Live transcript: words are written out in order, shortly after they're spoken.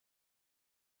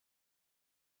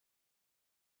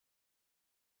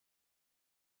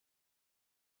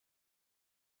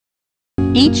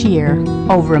Each year,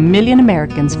 over 1 million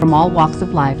Americans from all walks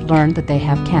of life learn that they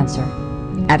have cancer.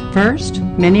 At first,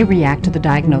 many react to the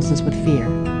diagnosis with fear.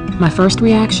 My first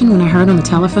reaction when I heard on the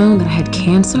telephone that I had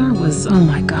cancer was, oh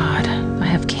my God, I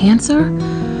have cancer?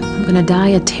 I'm gonna die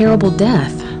a terrible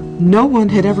death. No one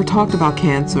had ever talked about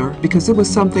cancer because it was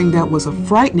something that was a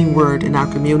frightening word in our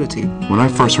community. When I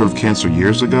first heard of cancer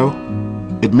years ago,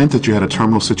 it meant that you had a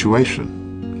terminal situation.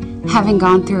 Having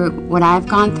gone through what I've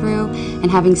gone through and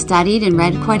having studied and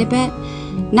read quite a bit,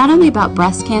 not only about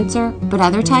breast cancer, but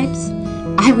other types,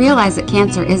 I realized that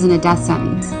cancer isn't a death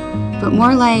sentence, but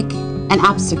more like an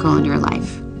obstacle in your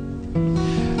life.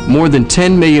 More than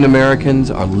 10 million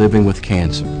Americans are living with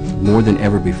cancer, more than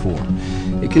ever before.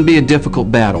 It can be a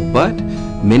difficult battle, but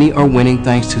many are winning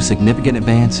thanks to significant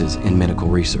advances in medical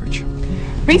research.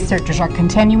 Researchers are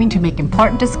continuing to make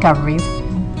important discoveries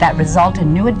that result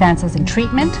in new advances in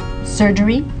treatment,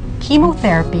 surgery,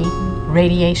 chemotherapy,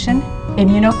 radiation,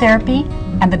 immunotherapy,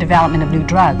 and the development of new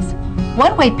drugs.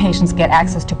 One way patients get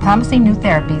access to promising new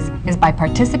therapies is by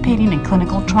participating in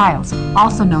clinical trials,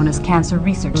 also known as cancer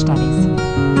research studies.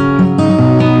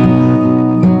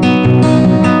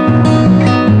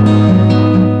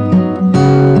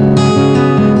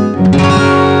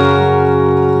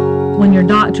 When your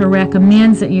doctor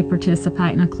recommends that you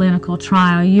participate in a clinical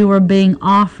trial, you are being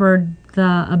offered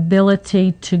the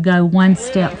ability to go one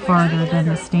step further than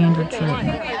the standard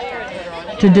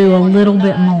treatment, to do a little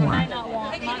bit more.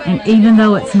 And even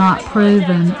though it's not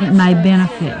proven, it may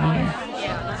benefit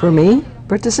you. For me,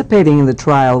 participating in the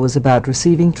trial was about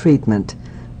receiving treatment,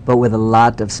 but with a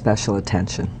lot of special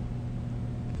attention.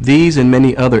 These and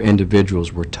many other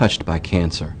individuals were touched by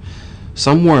cancer.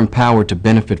 Some were empowered to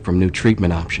benefit from new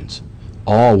treatment options.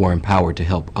 All were empowered to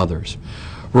help others.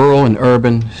 Rural and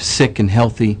urban, sick and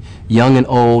healthy, young and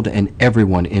old, and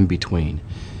everyone in between.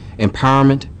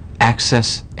 Empowerment,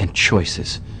 access, and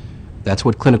choices. That's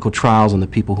what clinical trials and the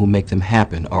people who make them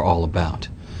happen are all about.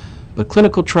 But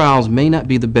clinical trials may not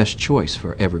be the best choice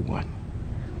for everyone.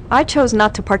 I chose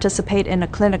not to participate in a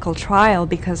clinical trial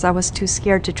because I was too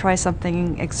scared to try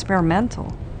something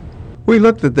experimental. We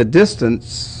looked at the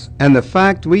distance and the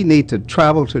fact we need to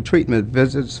travel to treatment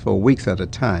visits for weeks at a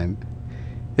time.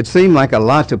 It seemed like a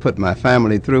lot to put my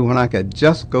family through when I could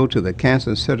just go to the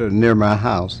cancer center near my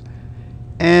house.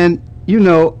 And, you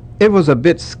know, it was a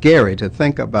bit scary to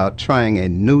think about trying a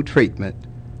new treatment.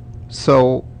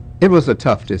 So it was a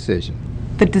tough decision.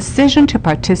 The decision to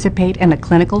participate in a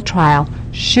clinical trial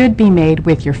should be made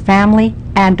with your family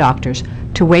and doctors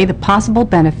to weigh the possible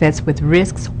benefits with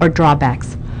risks or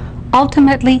drawbacks.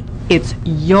 Ultimately, it's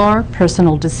your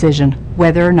personal decision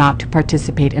whether or not to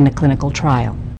participate in a clinical trial.